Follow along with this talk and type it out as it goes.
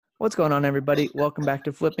What's going on, everybody? Welcome back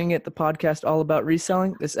to Flipping It, the podcast all about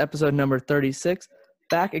reselling. This is episode number 36.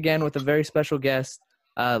 Back again with a very special guest.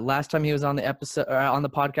 Last time he was on the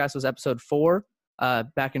podcast was episode 4,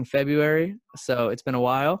 back in February. So it's been a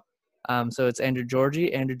while. So it's Andrew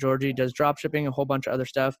Georgie. Andrew Georgie does drop shipping, a whole bunch of other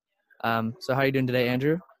stuff. So how are you doing today,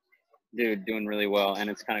 Andrew? Dude, doing really well. And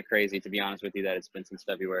it's kind of crazy, to be honest with you, that it's been since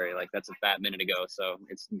February. Like, that's a fat minute ago. So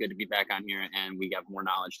it's good to be back on here, and we got more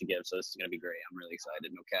knowledge to give. So this is going to be great. I'm really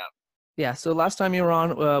excited. No cap. Yeah, so last time you were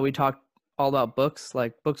on, we talked all about books.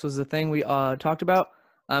 Like, books was the thing we talked about.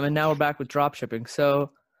 And now we're back with drop shipping.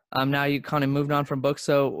 So now you kind of moved on from books.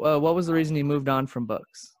 So what was the reason you moved on from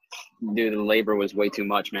books? Dude, the labor was way too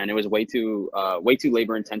much, man. It was way too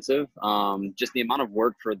labor intensive. Just the amount of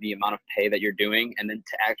work for the amount of pay that you're doing, and then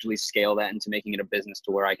to actually scale that into making it a business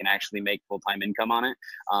to where I can actually make full-time income on it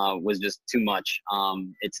was just too much.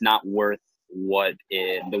 It's not worth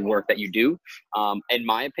the work that you do. In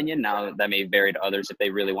my opinion, now that may vary to others if they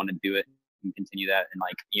really want to do it and continue that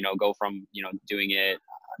and go from doing it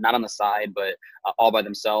not on the side but all by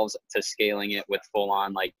themselves to scaling it with full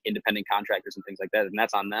on like independent contractors and things like that, and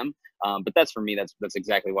that's on them. But that's for me, that's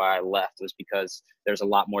exactly why I left, was because there's a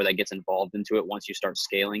lot more that gets involved into it once you start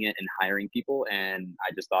scaling it and hiring people. And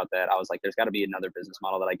I just thought that I was like, there's got to be another business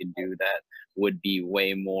model that I could do that would be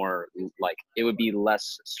way more like, it would be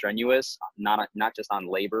less strenuous, not just on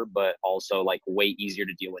labor, but also like way easier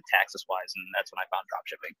to deal with taxes wise. And that's when I found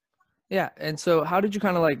dropshipping. Yeah, and so how did you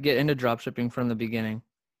kind of like get into dropshipping from the beginning?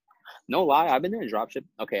 No lie, I've been doing dropship.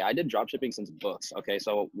 Okay, I did dropshipping since books. Okay,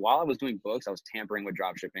 so while I was doing books, I was tampering with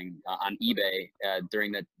dropshipping on eBay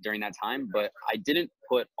during that time, but I didn't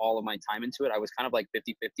put all of my time into it. I was kind of like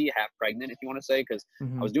 50-50, half pregnant, if you want to say, because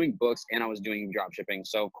I was doing books and I was doing dropshipping.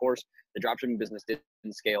 So of course, the dropshipping business didn't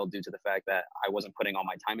scale due to the fact that I wasn't putting all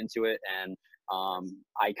my time into it, and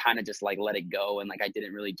I kind of just like let it go, and like I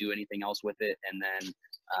didn't really do anything else with it. And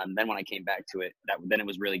then when I came back to it, then it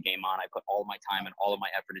was really game on. I put all of my time and all of my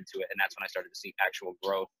effort into it, and that's when I started to see actual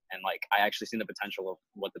growth. And like I actually seen the potential of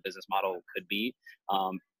what the business model could be,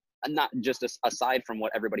 and not just aside from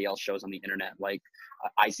what everybody else shows on the internet. Like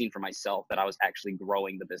I seen for myself that I was actually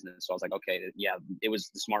growing the business. So I was like, okay, yeah, it was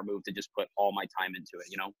the smart move to just put all my time into it,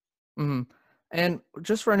 you know? Mm-hmm. And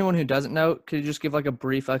just for anyone who doesn't know, could you just give like a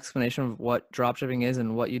brief explanation of what dropshipping is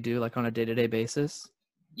and what you do like on a day-to-day basis?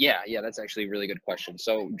 Yeah, that's actually a really good question.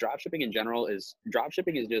 So dropshipping in general is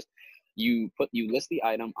just you list the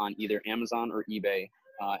item on either Amazon or eBay,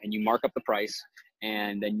 and you mark up the price,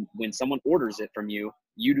 and then when someone orders it from you,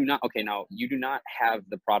 you do not have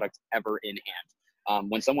the product ever in hand.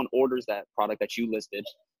 When someone orders that product that you listed,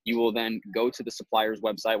 you will then go to the supplier's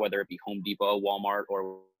website, whether it be Home Depot, Walmart,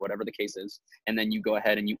 or whatever the case is, and then you go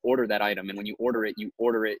ahead and you order that item. And when you order it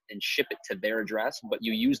and ship it to their address, but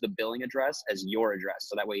you use the billing address as your address,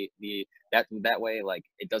 so that way that way like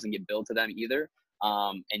it doesn't get billed to them either,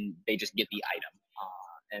 and they just get the item.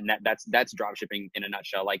 And that's drop shipping in a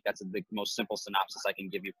nutshell. Like that's the most simple synopsis I can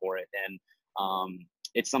give you for it. And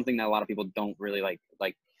it's something that a lot of people don't really like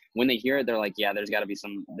when they hear it, they're like, yeah, there's got to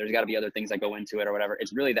be other things that go into it or whatever.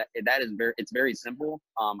 It's really it's very simple.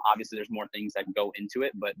 Obviously there's more things that go into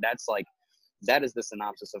it, but that is the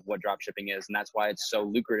synopsis of what drop shipping is. And that's why it's so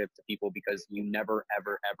lucrative to people, because you never,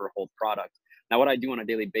 ever, ever hold product. Now, what I do on a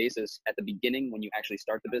daily basis at the beginning, when you actually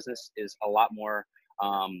start the business, is a lot more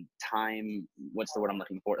time. What's the word I'm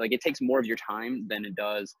looking for? Like, it takes more of your time than it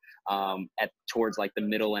does towards like the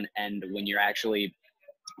middle and end when you've actually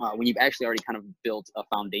already kind of built a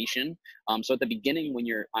foundation. So at the beginning, when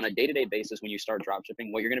you're on a day-to-day basis, when you start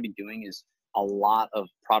dropshipping, what you're going to be doing is a lot of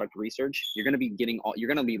product research. You're going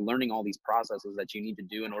to be learning all these processes that you need to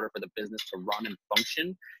do in order for the business to run and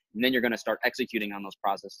function. And then you're going to start executing on those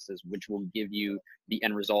processes, which will give you the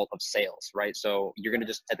end result of sales, right? So you're going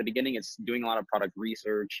to at the beginning, it's doing a lot of product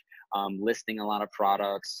research, listing a lot of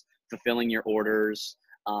products, fulfilling your orders,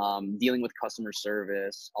 dealing with customer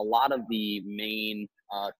service, a lot of the main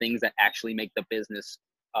things that actually make the business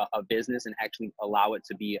a business and actually allow it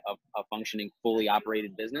to be a functioning, fully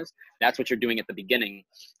operated business. That's what you're doing at the beginning.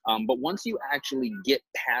 But once you actually get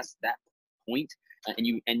past that point, and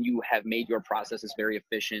you have made your processes very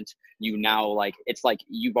efficient, you now like, it's like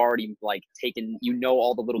you've already like taken,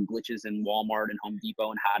 all the little glitches in Walmart and Home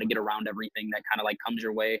Depot and how to get around everything that kind of like comes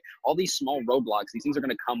your way. All these small roadblocks, these things are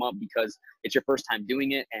going to come up because it's your first time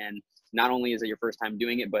doing it. And not only is it your first time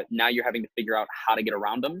doing it, but now you're having to figure out how to get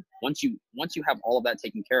around them. Once you have all of that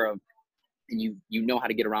taken care of, and you know how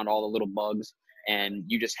to get around all the little bugs, and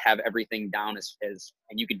you just have everything down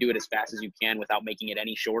and you can do it as fast as you can without making it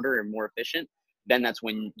any shorter and more efficient, then that's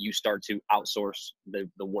when you start to outsource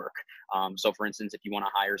the work. So for instance, if you want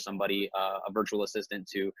to hire somebody, a virtual assistant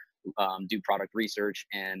to do product research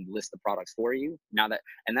and list the products for you. And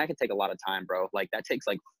that can take a lot of time, bro. Like that takes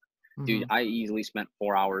like, dude, I easily spent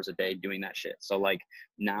 4 hours a day doing that shit. So like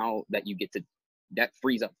now that you get to, that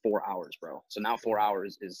frees up 4 hours, bro. So now 4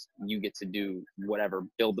 hours is you get to do whatever,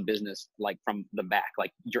 build the business like from the back.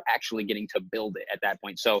 Like you're actually getting to build it at that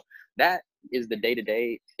point. So that is the day to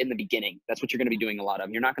day in the beginning. That's what you're going to be doing a lot of.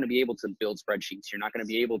 You're not going to be able to build spreadsheets. You're not going to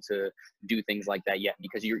be able to do things like that yet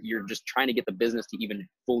because you're just trying to get the business to even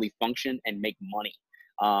fully function and make money.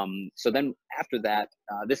 So then after that,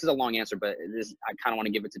 this is a long answer, but I kind of want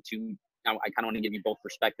to give it to two. I kind of want to give you both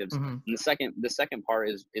perspectives. And the second part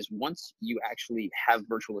is once you actually have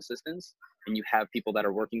virtual assistants and you have people that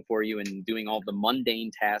are working for you and doing all the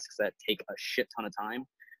mundane tasks that take a shit ton of time,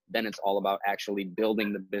 then it's all about actually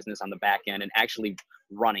building the business on the back end and actually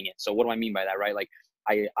running it. So what do I mean by that, right? Like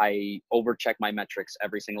I overcheck my metrics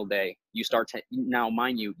every single day. You start to, now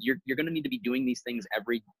mind you, you're going to need to be doing these things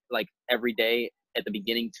every day at the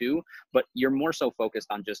beginning too, but you're more so focused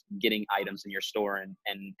on just getting items in your store and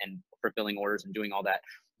fulfilling orders and doing all that.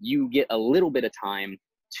 You get a little bit of time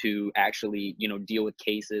to actually, deal with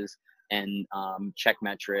cases and check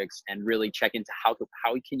metrics and really check into how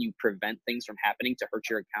can you prevent things from happening to hurt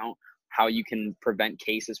your account, how you can prevent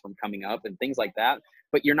cases from coming up and things like that.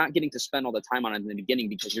 But you're not getting to spend all the time on it in the beginning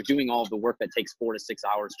because you're doing all of the work that takes 4 to 6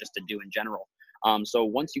 hours just to do in general. So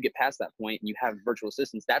once you get past that point and you have virtual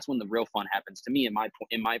assistants, that's when the real fun happens to me in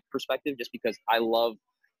my perspective, just because I love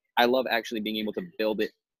actually being able to build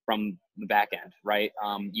it from the back end, right?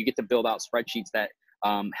 You get to build out spreadsheets that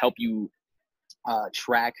help you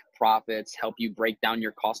track profits, help you break down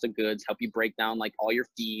your cost of goods, help you break down like all your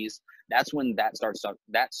fees. That's when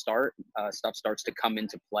stuff starts to come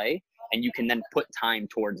into play, and you can then put time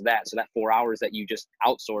towards that. So that 4 hours that you just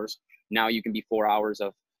outsourced, now you can be 4 hours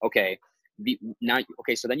of, okay,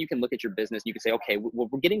 so then you can look at your business and you can say, okay,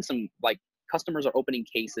 we're getting some, like, customers are opening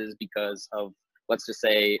cases because of, let's just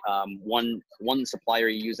say, one supplier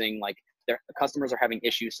you're using, like, their customers are having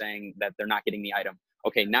issues saying that they're not getting the item.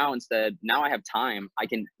 Okay, now I have time, I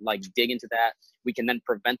can like dig into that. We can then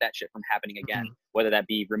prevent that shit from happening again, whether that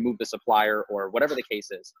be remove the supplier or whatever the case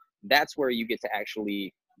is. That's where you get to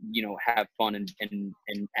actually, have fun and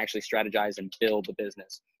actually strategize and build the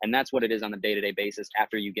business. And that's what it is on a day-to-day basis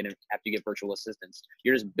after you get virtual assistants.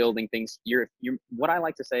 You're just building things. You're what I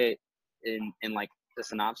like to say in like the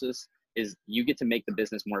synopsis is you get to make the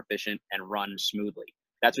business more efficient and run smoothly.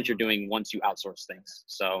 That's what you're doing once you outsource things.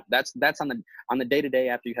 So that's on the day-to-day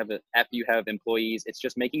after you have employees. It's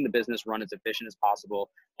just making the business run as efficient as possible.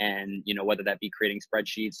 And, whether that be creating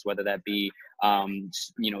spreadsheets, whether that be,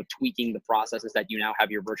 tweaking the processes that you now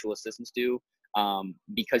have your virtual assistants do.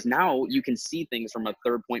 Because now you can see things from a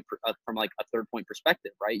third point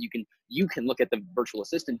perspective, right? You can look at the virtual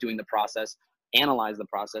assistant doing the process, analyze the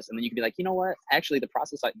process, and then you can be like, you know what, actually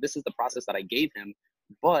this is the process that I gave him,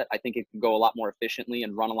 but I think it could go a lot more efficiently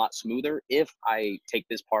and run a lot smoother if I take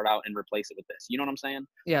this part out and replace it with this. You know what I'm saying?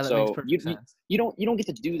 Yeah, that makes perfect sense. You don't get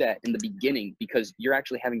to do that in the beginning because you're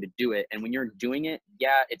actually having to do it. And when you're doing it,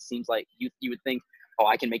 yeah, it seems like you would think, oh,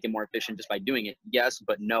 I can make it more efficient just by doing it. Yes,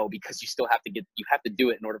 but no, because you still have to do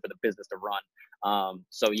it in order for the business to run.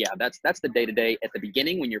 So yeah, that's the day-to-day at the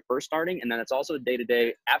beginning when you're first starting. And then it's also the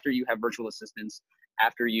day-to-day after you have virtual assistants,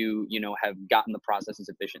 after you have gotten the processes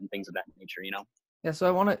efficient and things of that nature, Yeah, so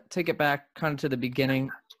I want to take it back kind of to the beginning.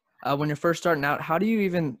 When you're first starting out, how do you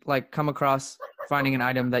even come across finding an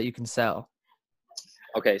item that you can sell?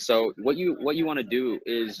 Okay, so what you want to do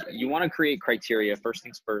is you want to create criteria first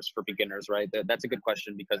things first for beginners, right? That's a good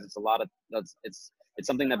question because it's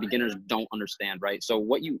something that beginners don't understand, right? So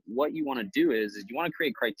what you want to do is you want to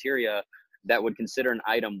create criteria that would consider an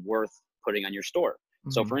item worth putting on your store.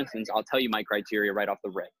 So for instance, I'll tell you my criteria right off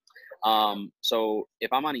the rip. So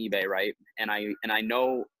if I'm on eBay, right, and I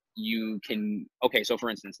know you can, okay, so for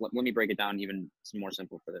instance, let me break it down even some more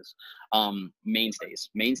simple for this.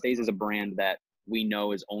 Mainstays is a brand that we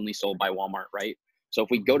know is only sold by Walmart, right? So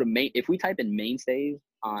if we type in Mainstays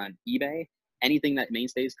on eBay, anything that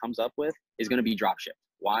Mainstays comes up with is going to be drop shipped.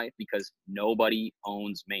 Why? Because nobody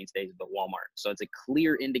owns Mainstays but Walmart. So it's a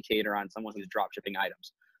clear indicator on someone who's drop shipping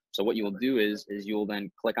items. So what you will do is you will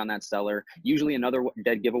then click on that seller. Usually another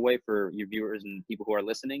dead giveaway for your viewers and people who are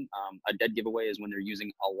listening, a dead giveaway is when they're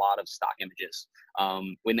using a lot of stock images.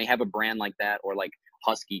 When they have a brand like that, or like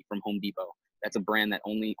Husky from Home Depot, that's a brand that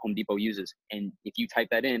only Home Depot uses. And if you type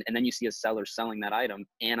that in and then you see a seller selling that item,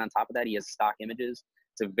 and on top of that, he has stock images,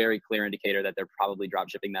 it's a very clear indicator that they're probably drop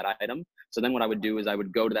shipping that item. So then what I would do is I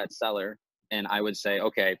would go to that seller and I would say,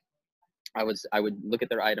 okay, I would look at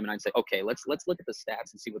their item and I'd say, okay, let's look at the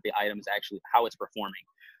stats and see what the item is actually, how it's performing.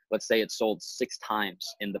 Let's say it's sold 6 times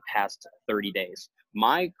in the past 30 days.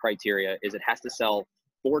 My criteria is it has to sell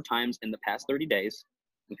 4 times in the past 30 days.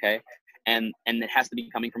 Okay. And it has to be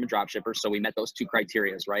coming from a drop shipper. So we met those 2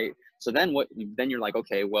 criterias, right? So then you're like,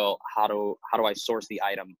 okay, well, how do I source the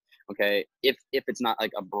item? Okay. If it's not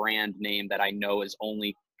like a brand name that I know is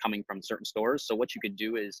only coming from certain stores. So what you could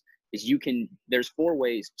do is there's 4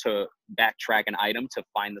 ways to backtrack an item to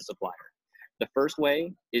find the supplier. The first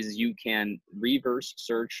way is you can reverse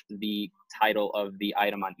search the title of the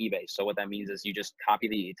item on eBay. So what that means is you just copy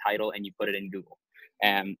the title and you put it in Google,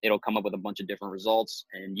 and it'll come up with a bunch of different results.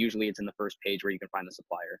 And usually it's in the first page where you can find the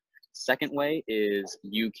supplier. Second way is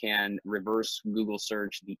you can reverse Google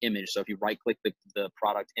search the image. So if you right click the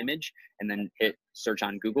product image and then hit search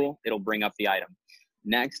on Google, it'll bring up the item.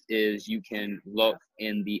 Next is you can look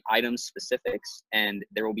in the item specifics, and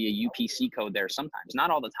there will be a UPC code there sometimes,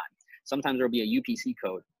 not all the time. Sometimes there will be a UPC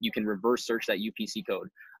code. You can reverse search that UPC code,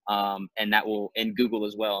 and that will in Google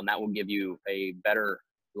as well, and that will give you a better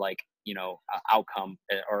outcome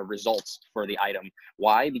or results for the item.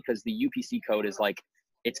 Why? Because the UPC code is like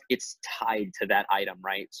it's tied to that item,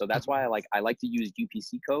 right? So that's why I like to use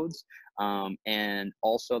UPC codes. And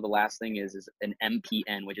also the last thing is an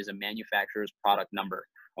MPN, which is a manufacturer's product number.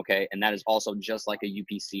 Okay. And that is also just like a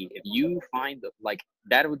UPC. If you find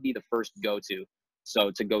that would be the first go-to.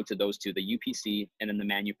 So to go to those two, the UPC and then the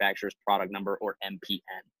manufacturer's product number, or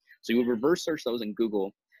MPN. So you would reverse search those in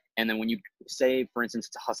Google. And then when you say, for instance,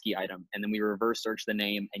 it's a Husky item, and then we reverse search the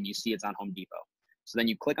name and you see it's on Home Depot. So then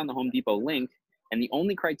you click on the Home Depot link, and the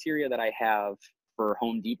only criteria that I have for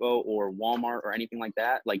Home Depot or Walmart or anything like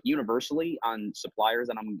that, like universally on suppliers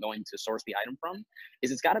that I'm going to source the item from,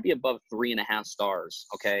 is it's got to be above 3.5 stars.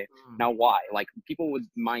 Okay. Now, why? Like people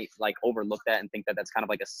might like overlook that and think that that's kind of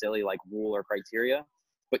like a silly like rule or criteria,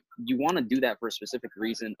 but you want to do that for a specific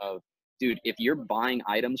reason of, dude, if you're buying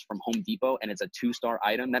items from Home Depot and it's a 2-star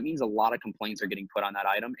item, that means a lot of complaints are getting put on that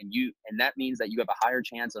item, and that means that you have a higher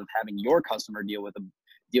chance of having your customer deal with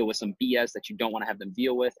some BS that you don't want to have them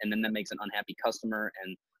deal with, and then that makes an unhappy customer.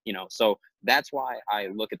 And so that's why I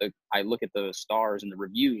look at the stars and the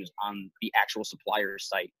reviews on the actual supplier's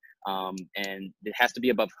site, and it has to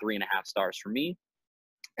be above 3.5 stars for me.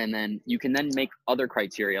 And then you can then make other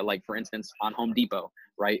criteria, like for instance on Home Depot,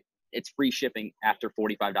 right? It's free shipping after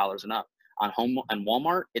 $45 and up. On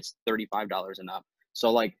Walmart, it's $35 and up. So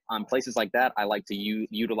like on places like that, I like to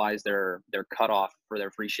utilize their cutoff for their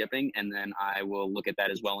free shipping, and then I will look at that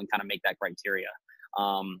as well and kind of make that criteria.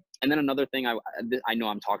 And then another thing, I know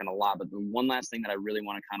I'm talking a lot, but the one last thing that I really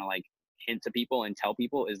want to kind of like hint to people and tell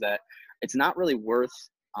people is that it's not really worth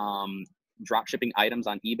drop shipping items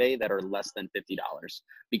on eBay that are less than $50,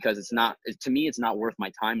 because to me, it's not worth my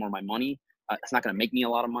time or my money. It's not going to make me a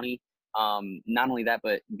lot of money. Not only that,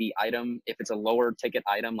 but the item, if it's a lower ticket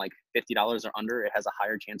item, like $50 or under, it has a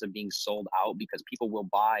higher chance of being sold out, because people will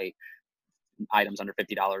buy items under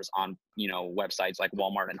 $50 on, websites like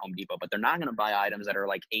Walmart and Home Depot, but they're not going to buy items that are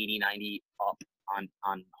like 80, 90 up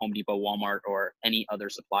on Home Depot, Walmart, or any other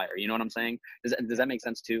supplier. You know what I'm saying? Does that make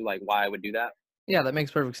sense too? Like why I would do that? Yeah, that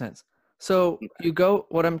makes perfect sense. So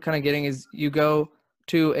what I'm kind of getting is you go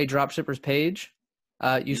to a dropshipper's page,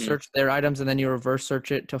 you search their items, and then you reverse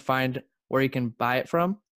search it to find where you can buy it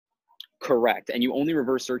from. Correct. And you only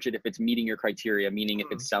reverse search it if it's meeting your criteria, meaning if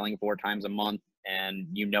it's selling 4 times a month and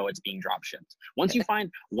it's being drop shipped. Once you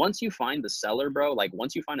find the seller, bro, like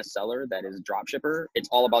once you find a seller that is drop shipper, it's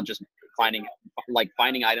all about just finding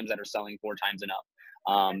items that are selling 4 times and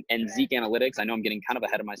up. And Zeek Analytics, I know I'm getting kind of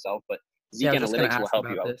ahead of myself, but Zeek Analytics will help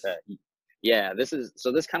you out with that. Yeah, this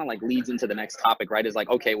kind of like leads into the next topic, right? Is like,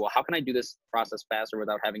 okay, well, how can I do this process faster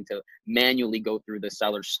without having to manually go through the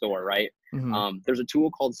seller's store, right? There's a tool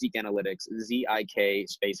called Zeek Analytics, ZIK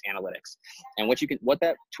space analytics. And what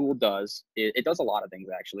that tool does, it does a lot of things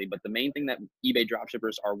actually, but the main thing that eBay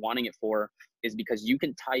dropshippers are wanting it for is because you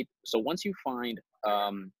can type. So once you find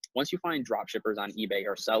dropshippers on eBay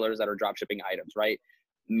or sellers that are dropshipping items, right?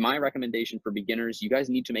 My recommendation for beginners, you guys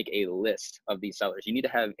need to make a list of these sellers. You need to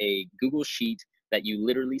have a Google sheet that you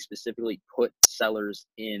literally specifically put sellers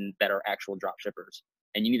in that are actual drop shippers,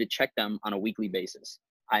 and you need to check them on a weekly basis.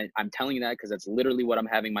 I'm telling you that because that's literally what I'm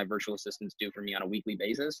having my virtual assistants do for me on a weekly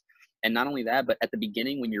basis. And not only that, but at the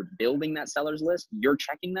beginning, when you're building that sellers list, you're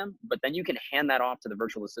checking them, but then you can hand that off to the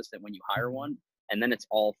virtual assistant when you hire one. And then it's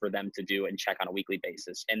all for them to do and check on a weekly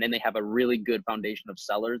basis. And then they have a really good foundation of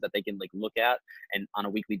sellers that they can like look at and on a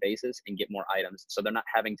weekly basis and get more items. So they're not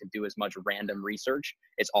having to do as much random research.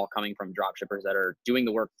 It's all coming from drop shippers that are doing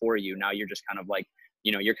the work for you. Now you're just kind of like,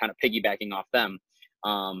 you're kind of piggybacking off them.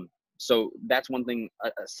 So that's one thing, a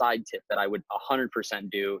side tip that I would 100%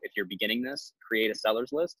 do if you're beginning this: create a sellers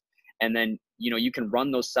list. And then, you can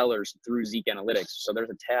run those sellers through Zeek Analytics. So there's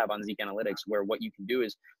a tab on Zeek Analytics where what you can do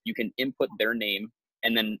is you can input their name,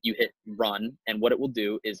 and then you hit run. And what it will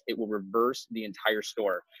do is it will reverse the entire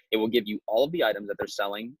store. It will give you all of the items that they're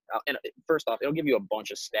selling. And first off, it'll give you a bunch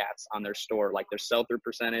of stats on their store, like their sell-through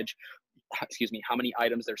percentage, how many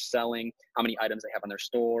items they're selling, how many items they have on their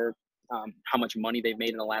store, how much money they've made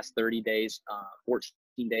in the last 30 days, 14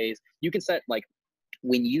 days. You can set, like,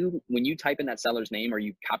 when you type in that seller's name, or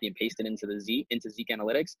you copy and paste it into Zeek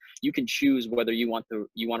Analytics, you can choose whether you want to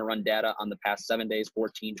run data on the past 7 days,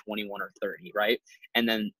 14, 21, or 30, right? And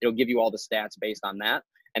then it'll give you all the stats based on that.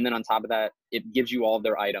 And then on top of that, it gives you all of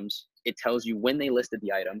their items. It tells you when they listed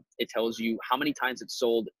the item. It tells you how many times it's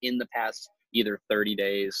sold in the past either 30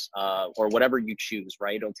 days or whatever you choose,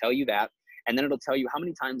 right? It'll tell you that. And then it'll tell you how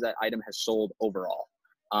many times that item has sold overall.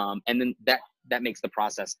 And then that makes the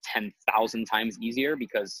process 10,000 times easier,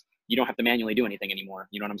 because you don't have to manually do anything anymore.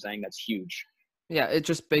 You know what I'm saying? That's huge. Yeah, it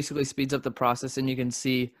just basically speeds up the process, and you can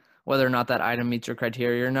see whether or not that item meets your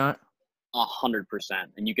criteria or not. 100%.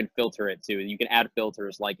 And you can filter it too. You can add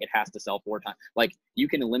filters, like it has to sell 4 times. Like, you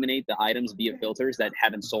can eliminate the items via filters that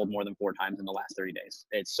haven't sold more than 4 times in the last 30 days.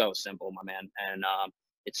 It's so simple, my man. And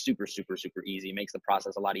it's super, super, super easy. It makes the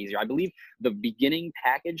process a lot easier. I believe the beginning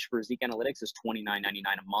package for Zeek Analytics is $29.99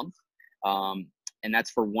 a month. And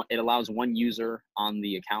that's for one. It allows one user on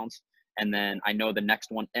the account. And then I know the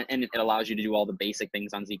next one, and it allows you to do all the basic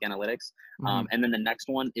things on Zeek Analytics. And then the next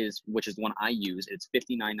one which is the one I use, it's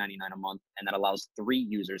 $59.99 a month. And that allows 3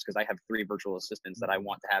 users, because I have 3 virtual assistants that I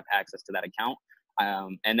want to have access to that account.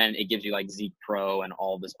 And then it gives you like Zeek Pro and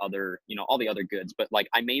all this other, all the other goods. But like,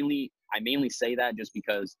 I mainly say that just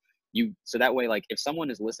because so that way, like, if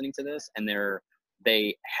someone is listening to this and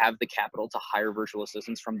they have the capital to hire virtual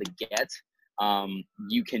assistants from the get,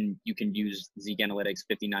 you can use Zeek Analytics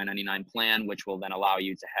 $59.99 plan, which will then allow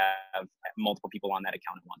you to have multiple people on that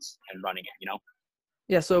account at once and running it,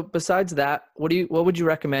 Yeah. So besides that, what would you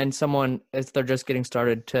recommend someone, if they're just getting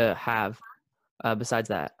started, to have besides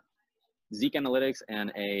that? Zeek Analytics and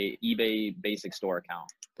a eBay basic store account,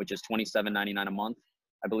 which is $27.99 a month,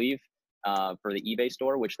 I believe, for the eBay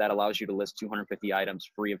store, which that allows you to list 250 items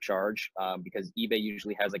free of charge, because eBay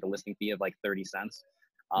usually has like a listing fee of like 30 cents.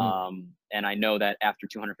 And I know that after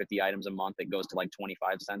 250 items a month, it goes to like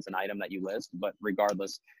 25 cents an item that you list. But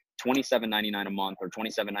regardless, $27.99 a month or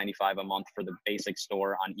 $27.95 a month for the basic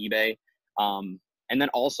store on eBay. And then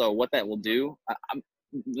also what that will do,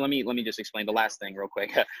 let me just explain the last thing real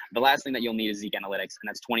quick. The last thing that you'll need is Zeek Analytics, and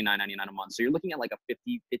that's $29.99 a month. So you're looking at like a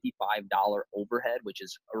 $55 overhead, which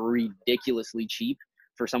is ridiculously cheap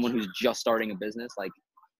for someone who's just starting a business. Like,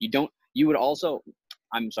 you would also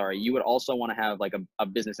want to have like a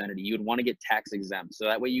business entity. You would want to get tax exempt, so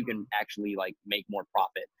that way you can actually like make more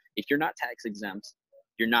profit. If you're not tax exempt,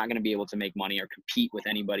 you're not going to be able to make money or compete with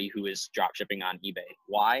anybody who is drop shipping on eBay.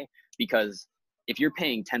 Why? Because if you're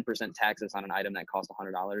paying 10% taxes on an item that costs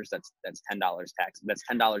 $100, that's $10 tax. That's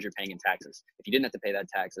 $10 you're paying in taxes. If you didn't have to pay that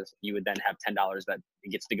taxes, you would then have $10 that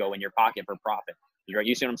gets to go in your pocket for profit.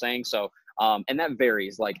 You see what I'm saying? So, and that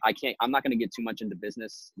varies. Like, I'm not going to get too much into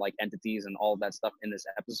business, like entities and all of that stuff in this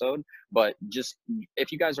episode, but just,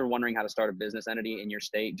 if you guys are wondering how to start a business entity in your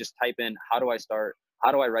state, just type in, how do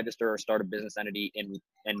I register or start a business entity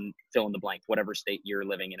and fill in the blank, whatever state you're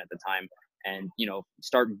living in at the time. And,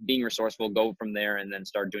 start being resourceful, go from there, and then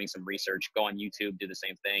start doing some research, go on YouTube, do the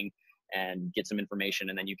same thing, and get some information.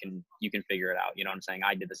 And then you can figure it out. You know what I'm saying?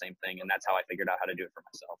 I did the same thing, and that's how I figured out how to do it for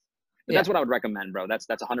myself. But that's what I would recommend, bro. That's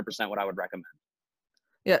 100% what I would recommend.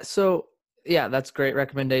 Yeah. So yeah, that's a great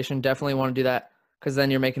recommendation. Definitely want to do that, because then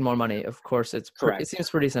you're making more money. Of course, it seems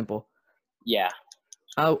pretty simple. Yeah.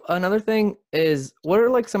 Another thing is, what are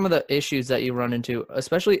like some of the issues that you run into,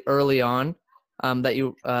 especially early on, that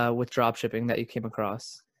you with drop shipping that you came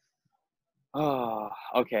across? Oh,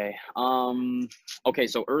 okay. Okay.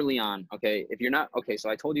 So early on, okay, if you're not, okay, so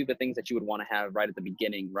I told you the things that you would want to have right at the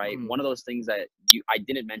beginning, right? One of those things that I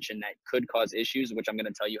didn't mention that could cause issues, which I'm going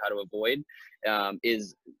to tell you how to avoid,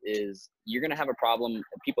 is you're going to have a problem.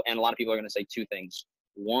 And a lot of people are going to say 2 things.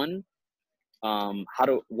 One,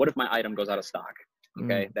 what if my item goes out of stock?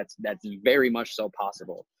 Okay. That's very much so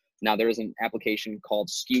possible. Now, there is an application called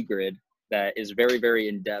SKU-Grid that is very, very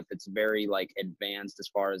in-depth. It's very like advanced as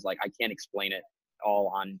far as like, I can't explain it all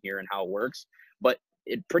on here and how it works, but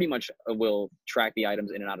it pretty much will track the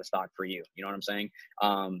items in and out of stock for you. You know what I'm saying?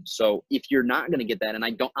 So if you're not going to get that, and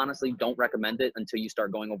I honestly don't recommend it until you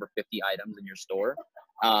start going over 50 items in your store,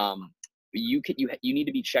 you need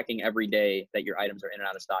to be checking every day that your items are in and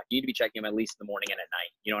out of stock. You need to be checking them at least in the morning and at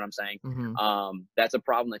night. You know what I'm saying? That's a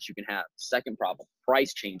problem that you can have. Second problem,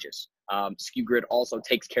 price changes. SKU Grid also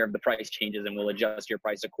takes care of the price changes and will adjust your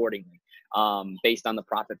price accordingly, based on the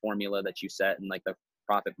profit formula that you set and like the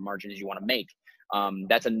profit margins you want to make.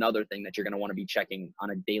 That's another thing that you're going to want to be checking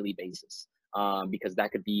on a daily basis, because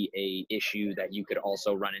that could be a issue that you could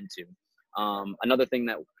also run into. Another thing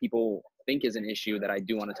that people think is an issue that I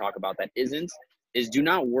do want to talk about that isn't, is do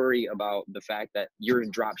not worry about the fact that you're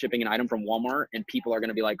drop shipping an item from Walmart and people are going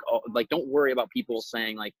to be like, oh, like, don't worry about people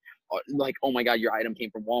saying like, oh my God, your item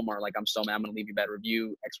came from Walmart. Like, I'm so mad, I'm going to leave you a bad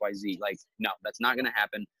review, XYZ. Like, no, that's not going to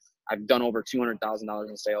happen. I've done over $200,000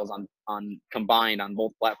 in sales on combined on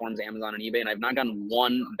both platforms, Amazon and eBay. And I've not gotten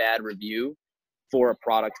one bad review for a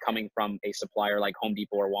product coming from a supplier like Home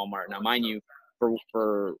Depot or Walmart. Now, mind you, for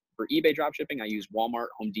eBay dropshipping, I use Walmart,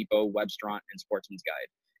 Home Depot, Webstaurant, and Sportsman's Guide.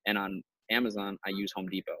 And on Amazon, I use Home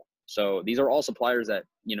Depot. So these are all suppliers that,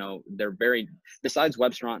 you know, they're very, besides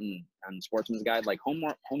Webstaurant and Sportsman's Guide, like Home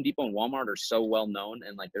Depot and Walmart are so well known.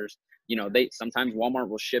 And like there's, you know, sometimes Walmart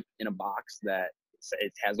will ship in a box that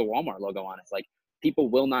it has the Walmart logo on it. It's like, people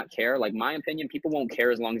will not care. Like, my opinion, people won't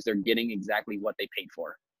care as long as they're getting exactly what they paid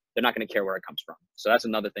for. They're not going to care where it comes from. So that's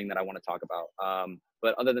another thing that I want to talk about.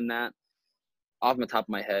 But other than that, off the top of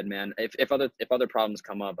my head, man, if other problems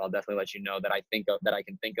come up, I'll definitely let you know that I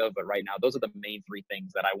can think of. But right now, those are the main three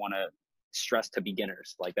things that I want to stress to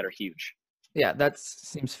beginners, like, that are huge. Yeah, that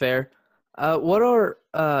seems fair. What are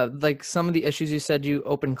like some of the issues? You said you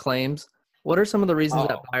open claims. What are some of the reasons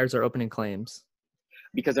that buyers are opening claims?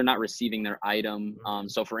 Because they're not receiving their item.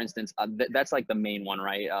 So for instance, that's like the main one,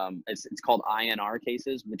 right? It's called INR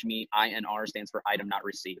cases, which means INR stands for item not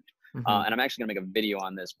received. And I'm actually gonna make a video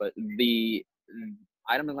on this, but the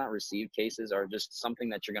item not received cases are just something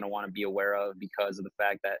that you're gonna wanna be aware of, because of the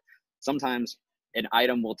fact that sometimes an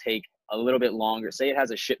item will take a little bit longer. Say it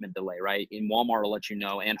has a shipment delay, right? In Walmart will let you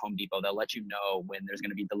know, and Home Depot, they'll let you know when there's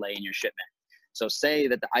gonna be delay in your shipment. So say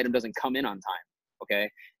that the item doesn't come in on time, okay?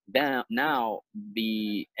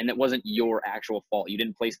 And it wasn't your actual fault. You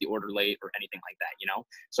didn't place the order late or anything like that, you know?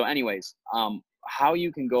 So anyways, how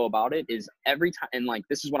you can go about it is every time, and like,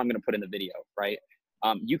 this is what I'm going to put in the video, right?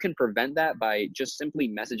 You can prevent that by just simply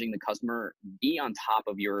messaging the customer, be on top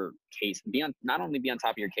of your case, not only be on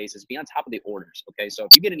top of your cases, be on top of the orders. Okay. So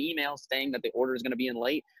if you get an email saying that the order is going to be in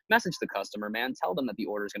late, message the customer, man, tell them that the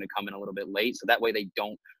order is going to come in a little bit late. So that way they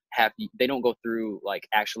don't go through like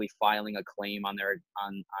actually filing a claim on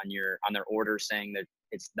their order saying that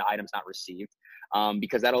the item's not received,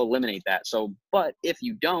 because that'll eliminate that. So, but if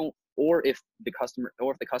you don't, or if the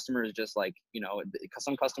customer is just like, you know,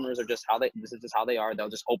 some customers are just this is just how they are. They'll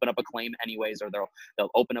just open up a claim anyways, or they'll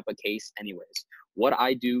open up a case anyways. What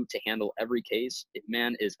I do to handle every case,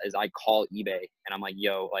 man, is I call eBay and I'm like,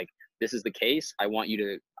 yo, like, this is the case. I want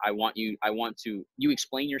you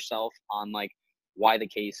explain yourself on like why the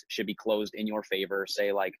case should be closed in your favor.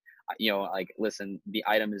 Say like, you know, like, listen, the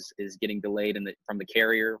item is getting delayed from the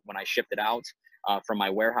carrier when I shipped it out from my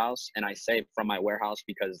warehouse. And I say from my warehouse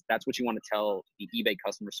because that's what you want to tell the eBay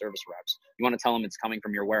customer service reps. You want to tell them it's coming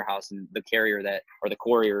from your warehouse, and the carrier or the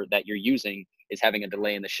courier that you're using is having a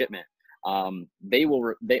delay in the shipment.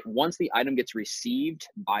 Once the item gets received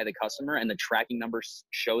by the customer and the tracking number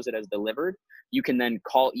shows it as delivered, you can then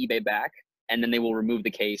call eBay back, and then they will remove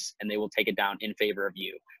the case and they will take it down in favor of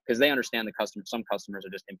you, because they understand some customers are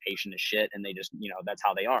just impatient as shit, and they just, you know, that's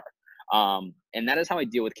how they are. And that is how I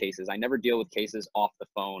deal with cases. I never deal with cases off the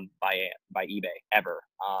phone by eBay ever.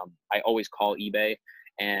 I always call eBay,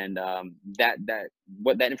 and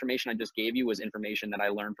that information I just gave you was information that I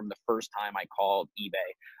learned from the first time I called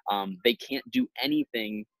eBay. They can't do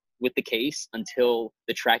anything with the case until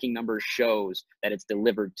the tracking number shows that it's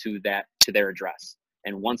delivered to their address.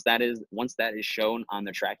 And once that is shown on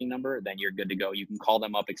the tracking number, then you're good to go. You can call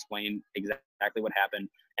them up, explain exactly what happened,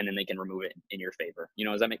 and then they can remove it in your favor. You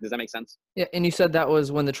know, does that make sense? Yeah, and you said that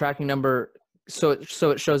was when the tracking number, so it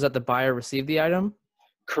shows that the buyer received the item?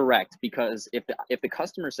 Correct, because if the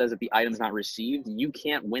customer says that the item's not received, you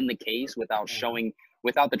can't win the case without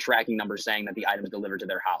the tracking number saying that the item is delivered to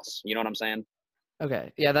their house. You know what I'm saying?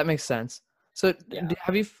 Okay, yeah, that makes sense. So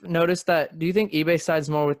have you noticed that, do you think eBay sides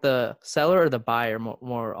more with the seller or the buyer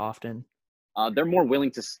more often? They're more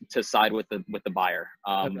willing to side with the buyer.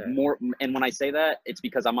 Okay. More, and when I say that, it's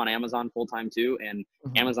because I'm on Amazon full time too, and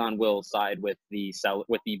Amazon will side with the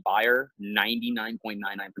buyer 99.99%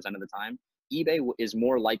 of the time. eBay is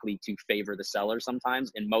more likely to favor the seller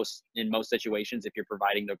sometimes in most situations if you're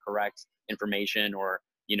providing the correct information, or,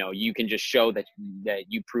 you know, you can just show that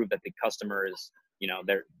you prove that the customer is, you know,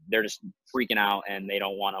 they're just freaking out and they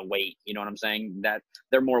don't want to wait. You know what I'm saying? That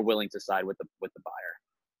they're more willing to side with the buyer.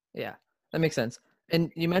 Yeah, that makes sense.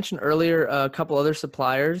 And you mentioned earlier a couple other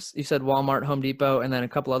suppliers. You said Walmart, Home Depot, and then a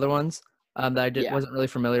couple other ones that I Yeah. wasn't really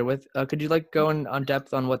familiar with. Could you like go on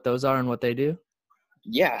depth on what those are and what they do?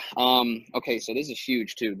 Yeah. Okay. So this is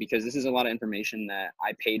huge too, because this is a lot of information that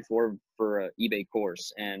I paid for a eBay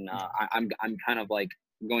course, and I'm kind of like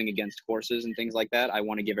going against courses and things like that. I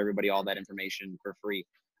want to give everybody all that information for free.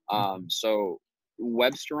 So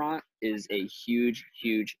Webstaurant is a huge,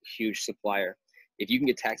 huge, huge supplier. If you can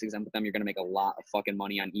get tax exempt with them, you're gonna make a lot of fucking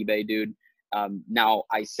money on eBay, dude. Now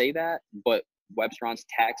I say that, but Webstaurant's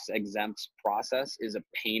tax exempt process is a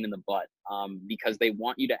pain in the butt, because they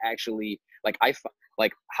want you to actually like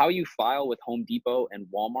how you file with Home Depot and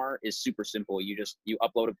Walmart is super simple. You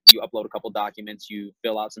upload a couple documents, you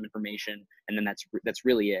fill out some information, and then that's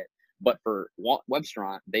really it. But for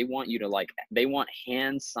Webstaurant, they want you to they want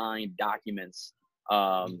hand signed documents,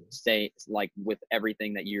 say like with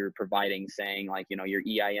everything that you're providing, saying like, you know, your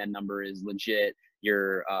EIN number is legit.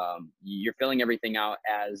 You're filling everything out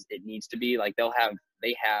as it needs to be. Like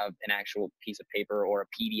they have an actual piece of paper or a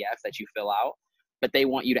PDF that you fill out, but they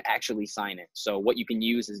want you to actually sign it. So what you can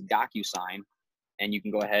use is DocuSign, and you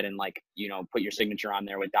can go ahead and like, you know, put your signature on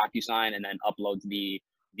there with DocuSign, and then upload the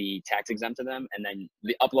tax exempt to them, and then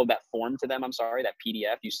upload that form to them. I'm sorry, that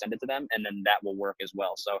PDF, you send it to them, and then that will work as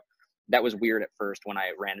well. So that was weird at first when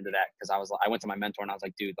I ran into that, because I went to my mentor and I was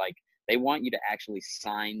like, dude, like they want you to actually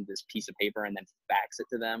sign this piece of paper and then fax it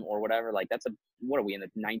to them or whatever. Like what are we in the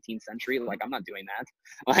 19th century? Like I'm not doing that.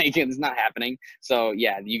 Like it's not happening. So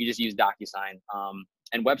yeah, you can just use DocuSign.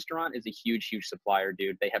 And Webstaurant is a huge, huge supplier,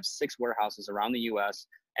 dude. They have 6 warehouses around the US,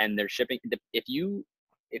 and they're shipping.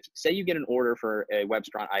 If say you get an order for a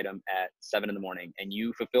Webstaurant item at 7 in the morning and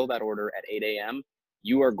you fulfill that order at 8 a.m.,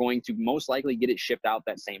 you are going to most likely get it shipped out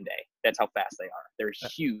that same day. That's how fast they are. They're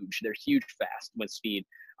huge. They're huge fast with speed,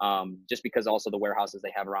 just because also the warehouses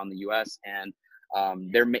they have around the US. And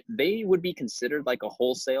they would be considered like a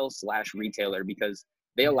wholesale / retailer, because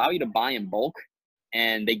they allow you to buy in bulk,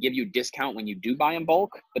 and they give you discount when you do buy in bulk,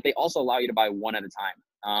 but they also allow you to buy one at a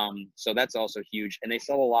time. So that's also huge. And they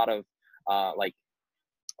sell a lot of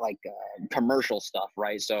commercial stuff,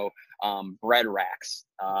 right? So bread racks,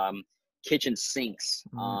 kitchen sinks,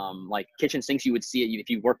 like kitchen sinks you would see it if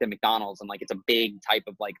you worked at McDonald's, and like it's a big type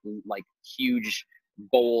of like huge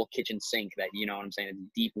bowl kitchen sink that, you know what I'm saying, it's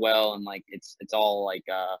deep well, and like it's all like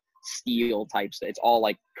steel types. It's all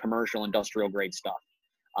like commercial industrial grade stuff.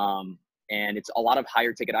 And it's a lot of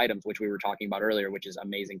higher ticket items, which we were talking about earlier, which is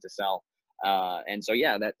amazing to sell. And so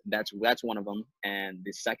yeah, that's one of them. And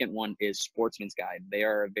the second one is Sportsman's Guide. They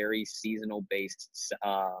are a very seasonal based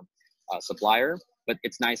supplier, but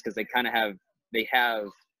it's nice because they have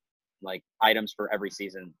like items for every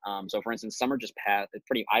season. So for instance, summer just passed.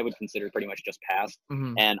 I would consider pretty much just passed.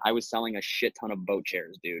 And I was selling a shit ton of boat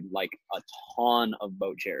chairs, dude, like a ton of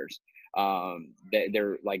boat chairs.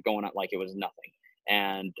 They're like going out like it was nothing.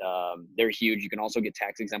 And they're huge. You can also get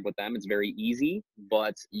tax exempt with them. It's very easy,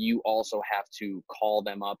 but you also have to call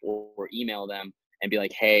them up or email them and be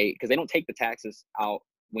like, hey, because they don't take the taxes out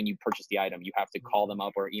when you purchase the item. You have to call them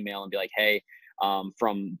up or email and be like, hey,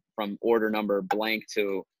 from order number blank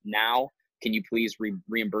to now, can you please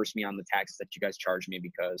reimburse me on the taxes that you guys charge me,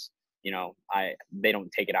 because, you know, they don't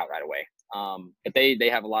take it out right away. But they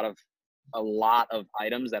have a lot of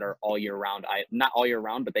items that are all year round. Not all year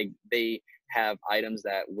round, but they have items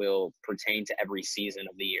that will pertain to every season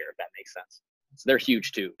of the year, if that makes sense. So they're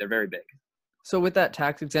huge too. They're very big. So with that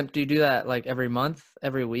tax exempt, do you do that like every month,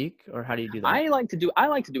 every week, or how do you do that? I like to do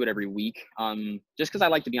it every week, just because I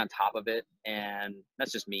like to be on top of it, and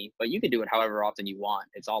that's just me. But you can do it however often you want.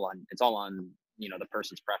 It's all on you know, the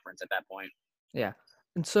person's preference at that point. Yeah.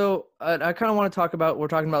 And so I kind of want to talk about, we're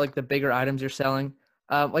talking about like the bigger items you're selling.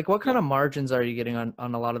 Like what kind of margins are you getting on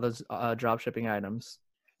a lot of those drop shipping items?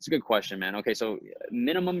 It's a good question, man. Okay, so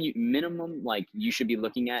minimum like you should be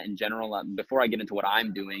looking at in general, before I get into what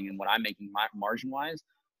I'm doing and what I'm making margin wise,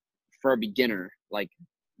 for a beginner, like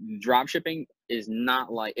drop shipping is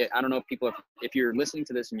not like, I don't know if you're listening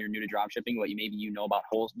to this and you're new to drop shipping, maybe you know about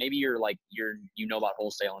maybe you're you know about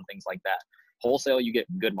wholesale and things like that. Wholesale, you get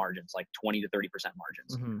good margins, like 20 to 30%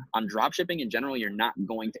 margins. On drop shipping in general, you're not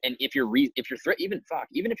going to, and if you're even if you're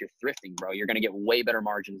thrifting, bro, you're going to get way better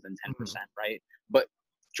margins than 10%, right? But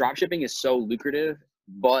drop shipping is so lucrative,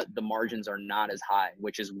 but the margins are not as high,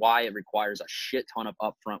 which is why it requires a shit ton of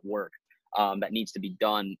upfront work that needs to be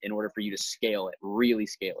done in order for you to really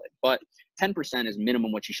scale it. But 10% is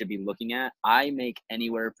minimum what you should be looking at. I make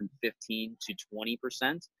anywhere from 15 to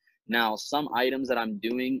 20%. Now, some items that I'm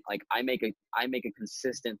doing, like I make a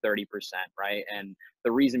consistent 30%, right? And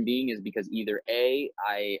the reason being is because either A,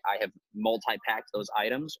 I have multi-packed those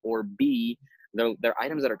items, or B, they're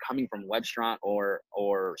items that are coming from Webstront or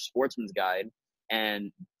Sportsman's Guide,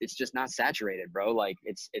 and it's just not saturated, bro. Like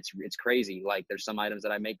it's crazy. Like there's some items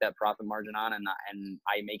that I make that profit margin on, and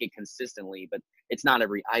I make it consistently, but it's not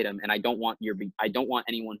every item. And I don't want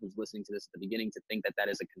anyone who's listening to this at the beginning to think that that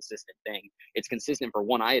is a consistent thing. It's consistent for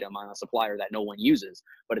one item on a supplier that no one uses,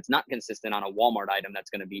 but it's not consistent on a Walmart item. That's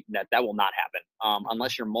going to be that will not happen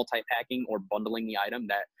unless you're multi-packing or bundling the item.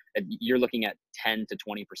 That you're looking at 10 to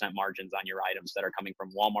 20% margins on your items that are coming from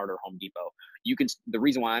Walmart or Home Depot. The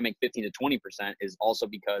reason why I make 15 to 20% is also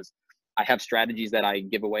because I have strategies that I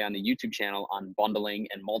give away on the YouTube channel on bundling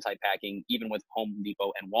and multi-packing, even with Home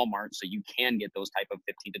Depot and Walmart. So you can get those type of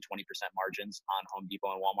 15 to 20% margins on Home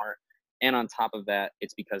Depot and Walmart. And on top of that,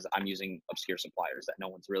 it's because I'm using obscure suppliers that no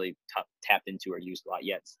one's really tapped into or used a lot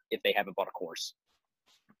yet if they haven't bought a course.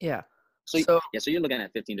 Yeah. So you're looking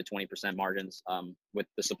at 15 to 20% margins with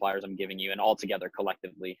the suppliers I'm giving you, and all together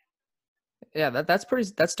collectively. Yeah, that's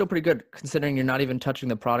still pretty good considering you're not even touching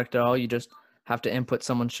the product at all. You just have to input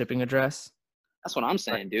someone's shipping address. That's what I'm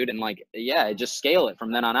saying, dude. And like, yeah, just scale it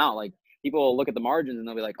from then on out. Like people will look at the margins and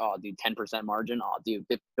they'll be like, oh, dude, 10% margin. Oh, dude,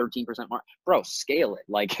 13% margin. Bro, scale it.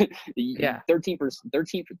 Like Yeah. $13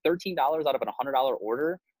 out of a $100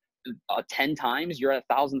 order, 10 times you're at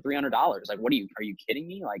 $1,300. Like, are you kidding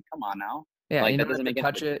me? Like, come on now. Yeah, like, you that don't doesn't have to make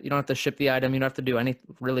touch it. You don't have to ship the item. You don't have to do any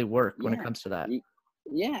really work when it comes to that.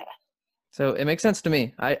 Yeah. So it makes sense to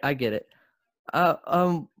me. I get it.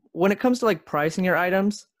 When it comes to like pricing your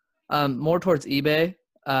items, more towards eBay,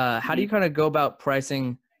 how do you kind of go about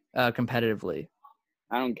pricing competitively?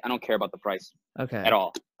 I don't care about the price at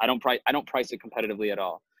all. I don't price it competitively at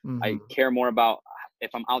all. Mm-hmm. I care more about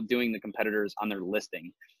if I'm outdoing the competitors on their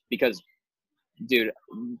listing, because dude,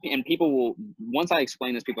 and people will, once I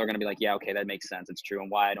explain this, people are going to be like, yeah, okay, that makes sense. It's true. And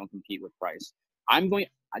why I don't compete with price.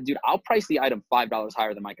 I'll price the item $5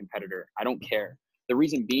 higher than my competitor. I don't care. The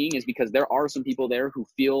reason being is because there are some people there who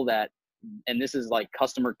feel that, and this is like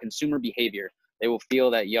consumer behavior. They will feel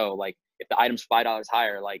that, like if the item's $5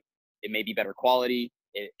 higher, like it may be better quality.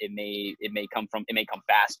 It may come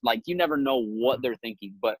fast. Like you never know what they're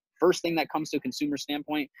thinking. But first thing that comes to a consumer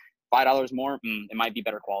standpoint, $5 more, it might be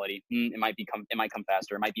better quality. It might come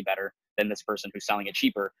faster. It might be better than this person who's selling it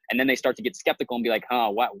cheaper. And then they start to get skeptical and be like,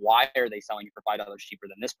 why are they selling it for $5 cheaper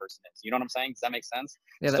than this person is? You know what I'm saying? Does that make sense?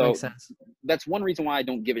 Yeah, that makes sense. That's one reason why I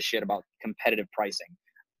don't give a shit about competitive pricing.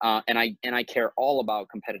 And I care all about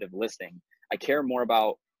competitive listing. I care more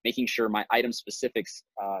about making sure my item specifics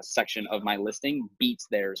section of my listing beats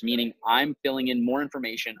theirs, meaning I'm filling in more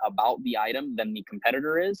information about the item than the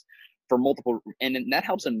competitor is for multiple, and that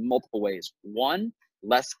helps in multiple ways. One,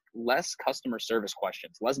 less customer service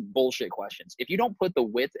questions, less bullshit questions. If you don't put the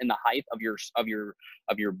width and the height of your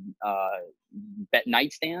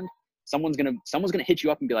nightstand, someone's gonna hit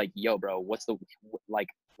you up and be like, yo, bro, what's the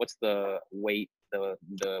weight, the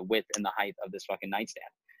width and the height of this fucking nightstand?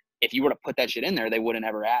 If you were to put that shit in there, they wouldn't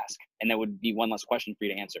ever ask, and there would be one less question for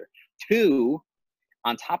you to answer. Two,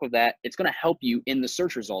 on top of that, it's going to help you in the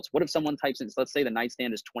search results. What if someone types in, let's say the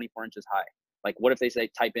nightstand is 24 inches high. Like, what if they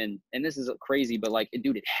type in, and this is crazy, but like,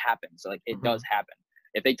 dude, it happens. Like, it does happen.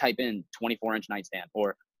 If they type in 24-inch nightstand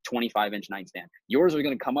or 25-inch nightstand, yours are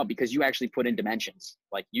going to come up because you actually put in dimensions.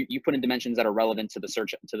 Like, you put in dimensions that are relevant to the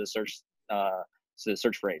search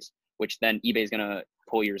phrase, which then eBay is going to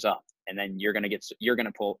pull yours up. And then you're gonna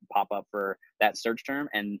pop up for that search term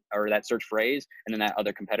or that search phrase, and then that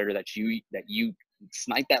other competitor that you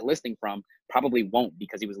snipe that listing from probably won't,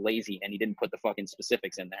 because he was lazy and he didn't put the fucking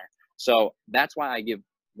specifics in there. So that's why I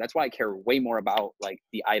care way more about like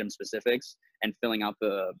the item specifics and filling out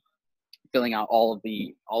all of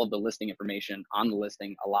the listing information on the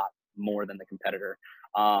listing a lot more than the competitor.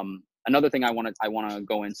 Another thing I want to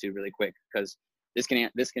go into really quick, because this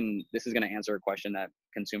is going to answer a question that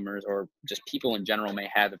consumers or just people in general may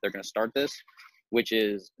have if they're going to start this, which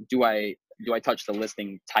is, do I touch the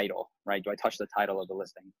listing title, right? Do I touch the title of the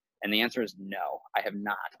listing? And the answer is no, I have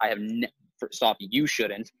not. First off, you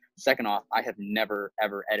shouldn't. Second off, I have never,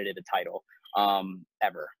 ever edited a title,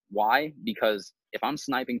 ever. Why? Because if I'm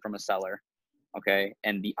sniping from a seller, okay,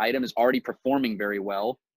 and the item is already performing very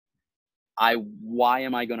well, why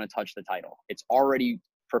am I going to touch the title? It's already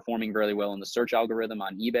performing really well in the search algorithm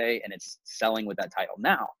on eBay, and it's selling with that title.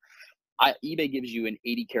 Now, eBay gives you an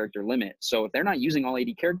 80 character limit. So if they're not using all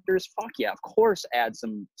 80 characters, fuck yeah, of course, add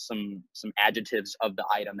some adjectives of the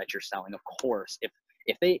item that you're selling. Of course,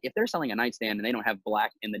 if they're selling a nightstand and they don't have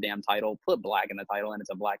black in the damn title, put black in the title and it's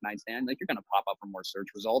a black nightstand. Like, you're gonna pop up for more search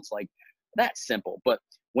results. Like, that's simple. But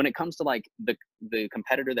when it comes to like the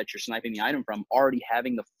competitor that you're sniping the item from already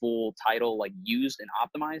having the full title like used and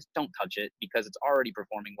optimized, don't touch it, because it's already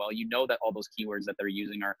performing well. You know that all those keywords that they're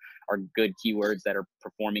using are good keywords that are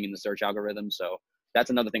performing in the search algorithm. So that's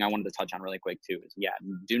another thing I wanted to touch on really quick too, is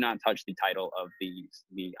do not touch the title of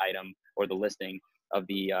the item or the listing of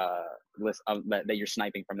the list of that you're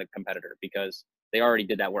sniping from the competitor, because they already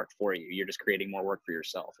did that work for you. You're just creating more work for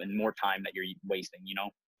yourself and more time that you're wasting, you know?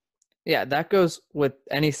 Yeah, that goes with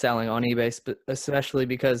any selling on eBay, especially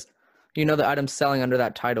because you know the item's selling under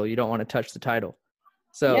that title. You don't want to touch the title.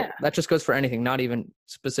 So that just goes for anything, not even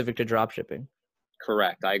specific to drop shipping.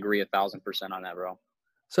 Correct. I agree 1,000% on that, bro.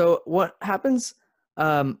 So what happens,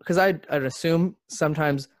 because I'd assume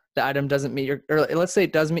sometimes the item doesn't meet your, or let's say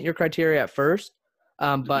it does meet your criteria at first,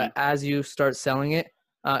 but as you start selling it,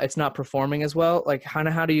 it's not performing as well. Like,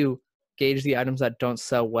 how do you gauge the items that don't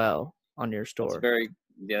sell well on your store?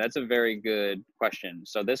 That's a very good question.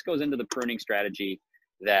 So this goes into the pruning strategy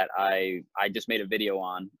that I just made a video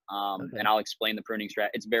on, and I'll explain the pruning strat.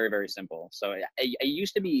 It's very, very simple. So it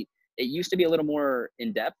used to be a little more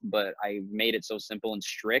in depth, but I made it so simple and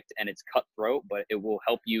strict, and it's cutthroat, but it will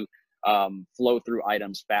help you flow through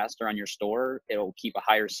items faster on your store. It'll keep a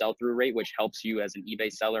higher sell-through rate, which helps you as an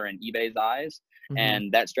eBay seller in eBay's eyes.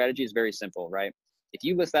 And that strategy is very simple, right? If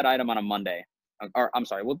you list that item on a Monday, or I'm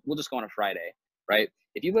sorry, we'll just go on a Friday, right?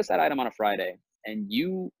 If you list that item on a Friday and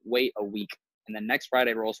you wait a week and then next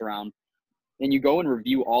Friday rolls around and you go and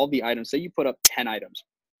review all the items, say you put up 10 items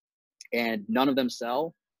and none of them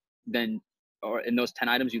sell, then, or in those 10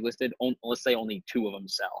 items you listed, let's say only 2 of them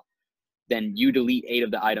sell, then you delete 8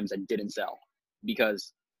 of the items that didn't sell,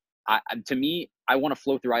 because to me, I want to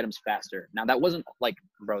flow through items faster. Now that wasn't like,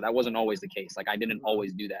 bro, that wasn't always the case. Like, I didn't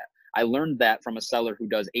always do that. I learned that from a seller who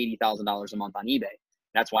does $80,000 a month on eBay.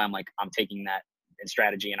 That's why I'm like, I'm taking that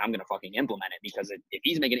strategy and I'm going to fucking implement it, because if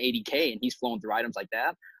he's making 80K and he's flowing through items like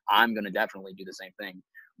that, I'm going to definitely do the same thing.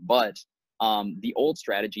 But the old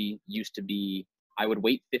strategy used to be, I would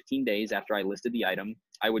wait 15 days after I listed the item.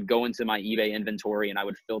 I would go into my eBay inventory and I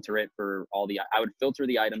would filter it for I would filter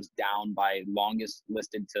the items down by longest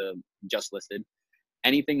listed to just listed.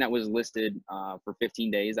 Anything that was listed for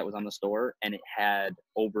 15 days that was on the store and it had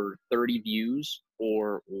over 30 views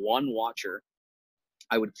or 1 watcher,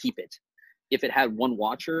 I would keep it. If it had 1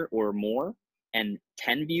 watcher or more and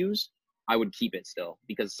 10 views, I would keep it still,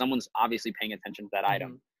 because someone's obviously paying attention to that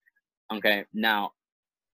item. Okay, now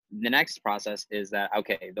the next process is that,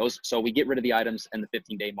 so we get rid of the items in the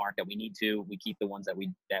 15-day mark that we need to. We keep the ones that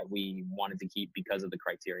we wanted to keep because of the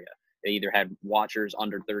criteria. They either had watchers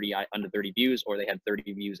under 30 views, or they had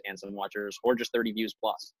 30 views and some watchers, or just 30 views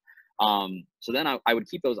plus. So then I would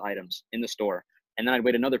keep those items in the store, and then I'd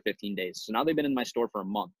wait another 15 days. So now they've been in my store for a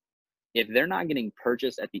month. If they're not getting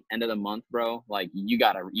purchased at the end of the month, bro, like, you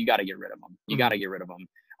gotta get rid of them. You gotta get rid of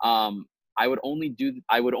them. I would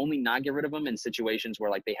only not get rid of them in situations where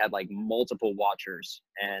like they had like multiple watchers,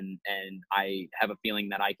 and I have a feeling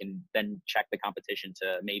that I can then check the competition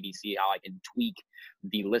to maybe see how I can tweak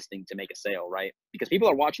the listing to make a sale, right? Because people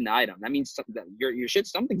are watching the item. That means your shit,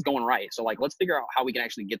 something's going right. So like, let's figure out how we can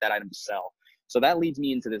actually get that item to sell. So that leads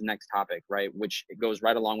me into this next topic, right? Which goes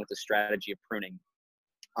right along with the strategy of pruning.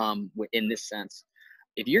 In this sense,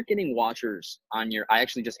 if you're getting watchers on I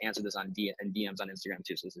actually just answered this on DMs on Instagram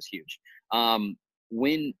too, so this is huge.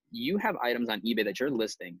 When you have items on eBay that you're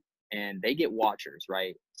listing and they get watchers,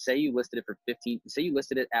 right? Say you listed it for 15, say you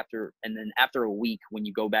listed it after a week, when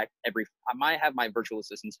you go back I might have my virtual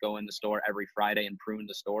assistants go in the store every Friday and prune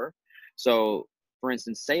the store. So for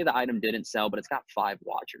instance, say the item didn't sell, but it's got 5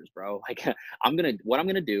 watchers, bro. Like, what I'm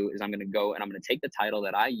gonna do is I'm gonna go and I'm gonna take the title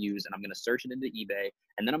that I use and I'm gonna search it into eBay,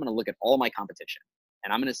 and then I'm gonna look at all my competition,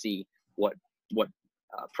 and I'm gonna see what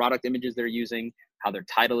product images they're using, how their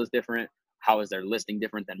title is different, how is their listing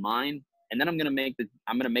different than mine, and then I'm gonna make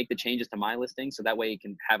the changes to my listing, so that way it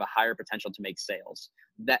can have a higher potential to make sales.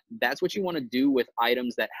 That's what you want to do with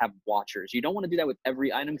items that have watchers. You don't want to do that with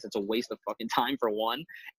every item, because it's a waste of fucking time, for 1,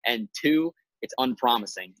 and 2, it's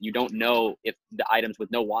unpromising. You don't know if the items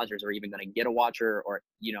with no watchers are even going to get a watcher, or,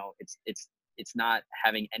 you know, it's not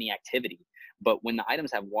having any activity. But when the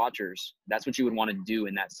items have watchers, that's what you would want to do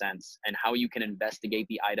in that sense, and how you can investigate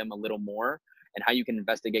the item a little more, and how you can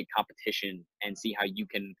investigate competition and see how you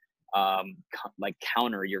can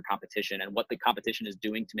counter your competition and what the competition is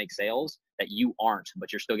doing to make sales that you aren't,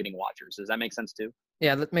 but you're still getting watchers. Does that make sense too?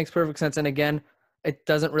 Yeah, that makes perfect sense. And again, it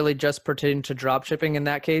doesn't really just pertain to drop shipping in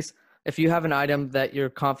that case. If you have an item that you're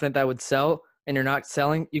confident that would sell and you're not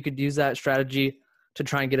selling, you could use that strategy to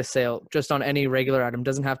try and get a sale just on any regular item?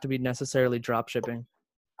 Doesn't have to be necessarily drop shipping.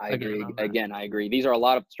 I agree. Again, I agree. These are a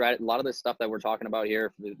lot of this stuff that we're talking about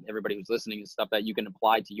here. For everybody who's listening, is stuff that you can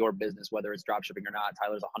apply to your business, whether it's drop shipping or not.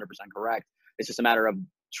 Tyler's 100% correct. It's just a matter of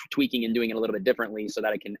tweaking and doing it a little bit differently so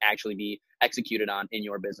that it can actually be executed on in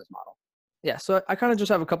your business model. Yeah. So I kind of just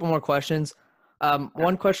have a couple more questions.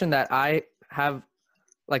 One question that I have,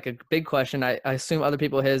 like a big question, I assume other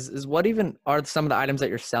people is what even are some of the items that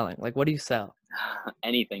you're selling? Like, what do you sell?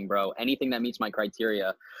 Anything, bro. Anything that meets my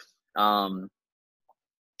criteria. I'm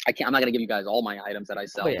not gonna give you guys all my items that I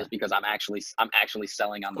sell just because I'm actually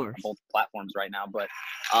selling on both platforms right now. But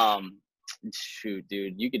shoot,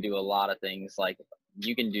 dude, you can do a lot of things. Like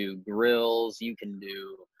you can do grills, you can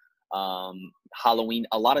do Halloween,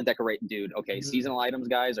 a lot of dude. Okay, seasonal items,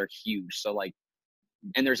 guys, are huge. So like,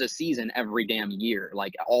 and there's a season every damn year,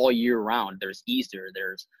 like all year round. There's Easter,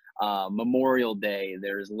 there's Memorial Day,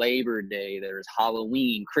 there's Labor Day, there's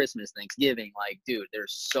Halloween, Christmas, Thanksgiving. Like, dude,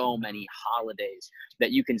 there's so many holidays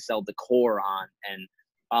that you can sell decor on, and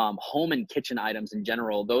home and kitchen items in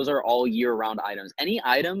general. Those are all year round items. Any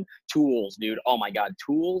item, tools, dude. Oh my God,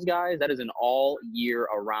 tools, guys. That is an all year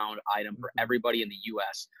around item for everybody in the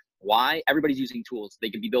US. Why? Everybody's using tools.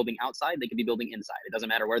 They could be building outside, they could be building inside. It doesn't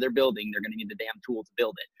matter where they're building, they're going to need the damn tool to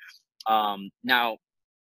build it. Now,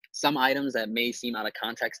 some items that may seem out of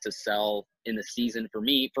context to sell in the season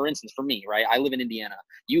for instance, right? I live in Indiana.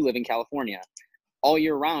 You live in California. All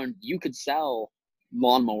year round, you could sell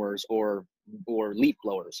lawnmowers or leaf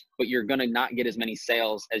blowers, but you're going to not get as many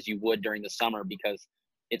sales as you would during the summer because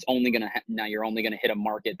it's only going to, now you're only going to hit a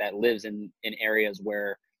market that lives in areas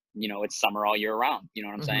where, you know, it's summer all year round. You know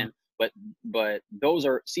what I'm saying? But those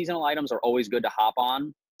are seasonal items, are always good to hop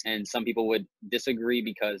on. And some people would disagree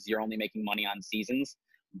because you're only making money on seasons.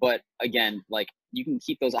 But again, like, you can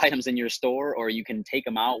keep those items in your store, or you can take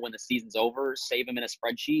them out when the season's over, save them in a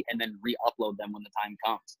spreadsheet, and then re-upload them when the time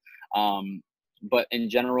comes. But in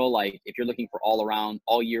general, like, if you're looking for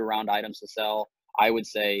all year round items to sell, I would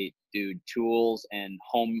say, dude, tools and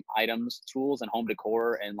home items, tools and home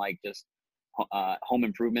decor, and like just home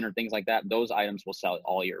improvement or things like that. Those items will sell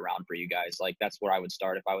all year round for you guys. Like, that's where I would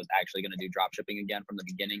start. If I was actually going to do drop shipping again from the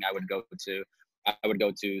beginning, I would go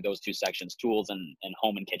to those two sections, tools and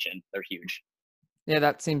home and kitchen. They're huge. Yeah,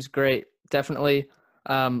 that seems great. Definitely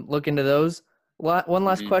look into those. One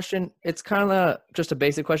last question. It's kind of just a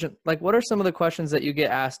basic question. Like, what are some of the questions that you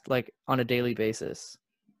get asked, like, on a daily basis?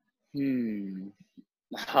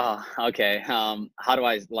 Okay. How do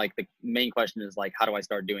I, like, the main question is like, how do I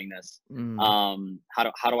start doing this? How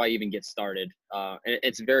do I even get started?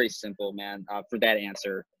 It's very simple, man. For that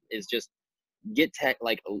answer is just get tech,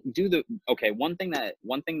 like, one thing that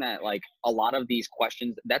like a lot of these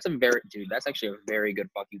questions, that's actually a very good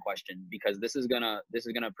fucking question, because this is gonna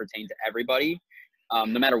pertain to everybody.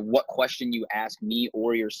 No matter what question you ask me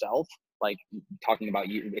or yourself, like talking about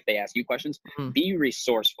you, if they ask you questions, be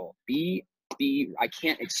resourceful. I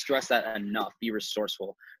can't stress that enough. Be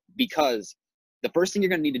resourceful, because the first thing you're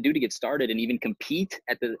going to need to do to get started and even compete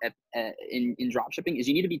in drop shipping is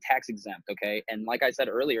you need to be tax exempt. Okay. And like I said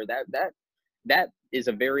earlier, that is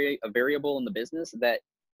a variable in the business that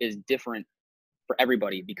is different for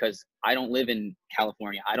everybody, because I don't live in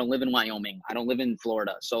California. I don't live in Wyoming. I don't live in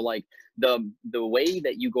Florida. So like the way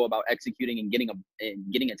that you go about executing and getting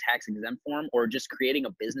a tax exempt form, or just creating a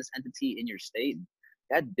business entity in your state,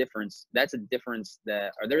 there is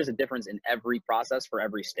a difference in every process for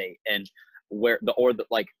every state. And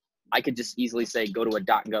like, I could just easily say, go to a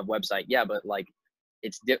 .gov website. Yeah, but like,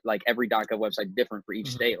 it's like every .gov website different for each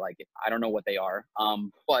state. Like, I don't know what they are.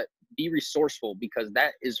 But be resourceful, because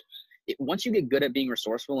once you get good at being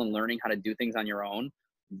resourceful and learning how to do things on your own,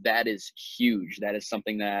 that is huge. That is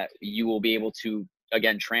something that you will be able to,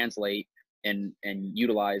 again, translate and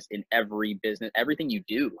utilize in every business, everything you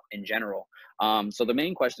do in general. So the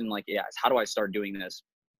main question, like, is how do I start doing this?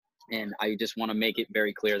 And I just want to make it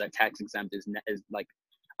very clear that tax exempt is like,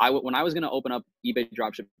 when I was going to open up eBay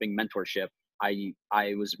dropshipping mentorship, I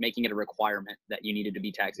was making it a requirement that you needed to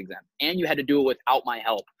be tax exempt, and you had to do it without my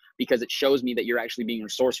help, because it shows me that you're actually being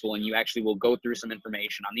resourceful and you actually will go through some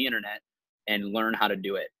information on the internet and learn how to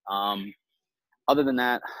do it. Other than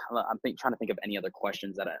that, I'm trying to think of any other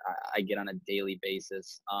questions that I get on a daily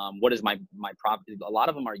basis. What is my profit? A lot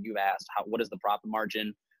of them are, you've asked, what is the profit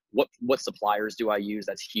margin? What suppliers do I use?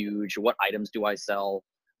 That's huge. What items do I sell?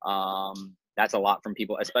 That's a lot from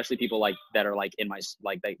people, especially people like that are like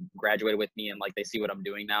they graduated with me and like they see what I'm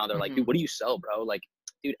doing now. They're like, dude, what do you sell, bro? Like,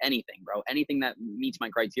 dude, anything, bro. Anything that meets my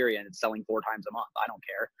criteria and it's selling 4 times a month. I don't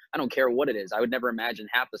care. I don't care what it is. I would never imagine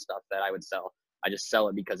half the stuff that I would sell. I just sell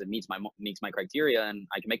it because it meets my criteria and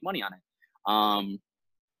I can make money on it. I'm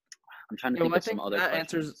trying to Yeah, think well, of some other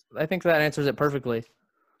questions. I think that answers it perfectly.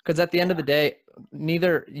 Because at the end of the day,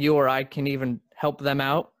 neither you or I can even help them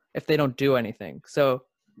out if they don't do anything. So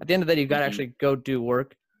at the end of the day, you got to Mhm. actually go do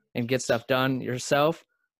work and get stuff done yourself.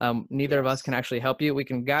 Neither of us can actually help you. We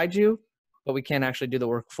can guide you, but we can't actually do the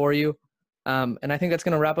work for you. And I think that's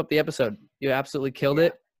going to wrap up the episode. You absolutely killed Yeah.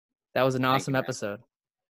 it. That was an Thank you, awesome man. episode.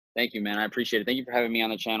 Thank you, man. I appreciate it. Thank you for having me on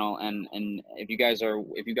the channel. And if you guys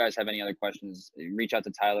have any other questions, reach out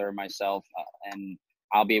to Tyler or myself, and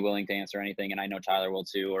I'll be willing to answer anything. And I know Tyler will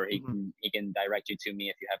too, or Mhm. he can direct you to me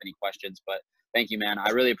if you have any questions. But thank you, man. I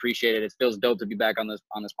really appreciate it. It feels dope to be back on this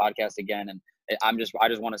podcast again. And I just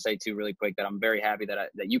want to say too really quick that I'm very happy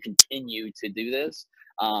that that you continue to do this,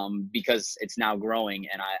 because it's now growing,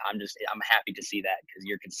 and I'm happy to see that because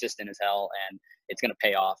you're consistent as hell, and it's going to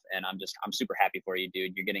pay off. And I'm super happy for you,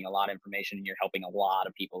 dude. You're getting a lot of information and you're helping a lot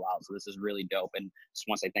of people out. So this is really dope. And just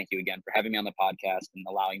want to say thank you again for having me on the podcast and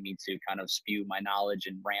allowing me to kind of spew my knowledge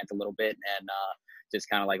and rant a little bit, and just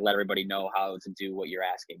kind of like let everybody know how to do what you're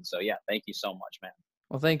asking. So yeah, thank you so much, man.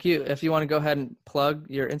 Well, thank you. If you want to go ahead and plug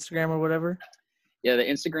your Instagram or whatever. Yeah, the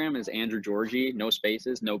Instagram is Andrew Georgie, no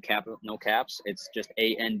spaces, no caps. It's just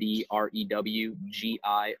AndrewGiorgi.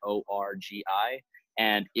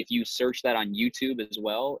 And if you search that on YouTube as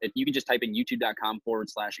well, if you can just type in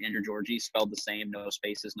youtube.com/Andrew Georgie, spelled the same, no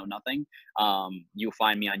spaces, no nothing. You'll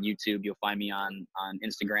find me on YouTube. You'll find me on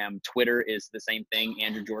Instagram. Twitter is the same thing,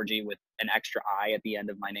 Andrew Georgie with an extra I at the end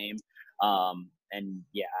of my name. And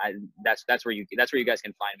yeah, that's where you guys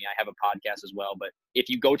can find me. I have a podcast as well, but if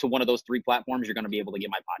you go to one of those 3 platforms, you're going to be able to get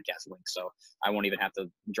my podcast link. So I won't even have to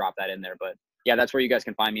drop that in there. But yeah, that's where you guys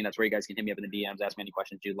can find me. That's where you guys can hit me up in the DMs, ask me any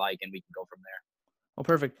questions you'd like, and we can go from there. Well,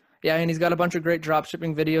 perfect. Yeah, and he's got a bunch of great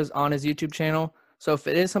dropshipping videos on his YouTube channel. So if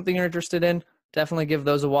it is something you're interested in, definitely give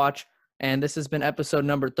those a watch. And this has been episode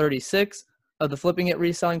number 36 of the Flipping It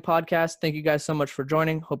Reselling Podcast. Thank you guys so much for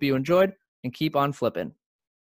joining. Hope you enjoyed, and keep on flipping.